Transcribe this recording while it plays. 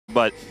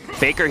But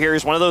Faker here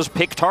is one of those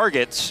pick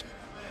targets.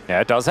 Yeah,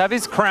 it does have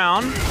his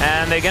crown,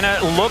 and they're going to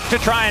look to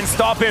try and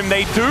stop him.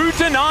 They do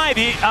deny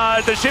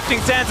the shifting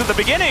stance at the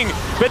beginning,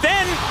 but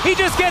then he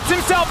just gets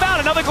himself out.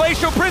 Another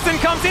Glacial Prison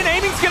comes in.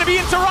 Aiming's going to be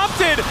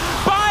interrupted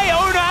by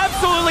Oda.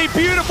 Absolutely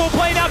beautiful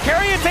play. Now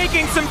Carrier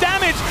taking some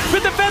damage,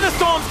 but the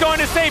Featherstorm's going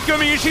to save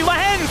Gumayusi.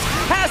 Lehens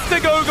has to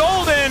go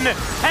golden,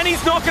 and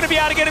he's not going to be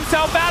able to get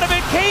himself out of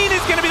it. Kane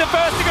is going to be the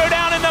first to go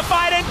down in the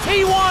fight, and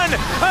T1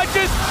 are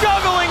just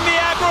juggling the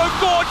aggro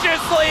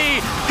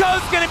gorgeously.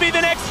 Ko's going to be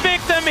the next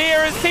victim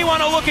here as T1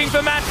 are looking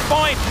for match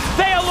point.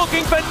 They are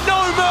looking for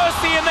no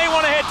mercy, and they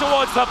want to head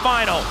towards the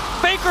final.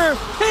 Faker,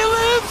 he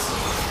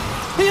lives!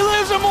 He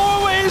lives in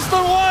more ways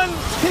than one.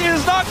 He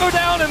does not go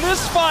down in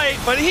this fight,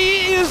 but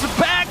he is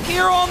back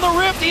here on the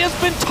Rift. He has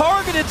been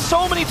targeted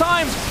so many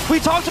times. We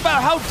talked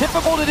about how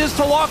difficult it is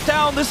to lock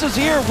down. This is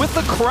here with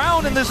the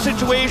crown in this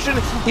situation.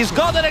 He's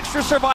got that extra survival.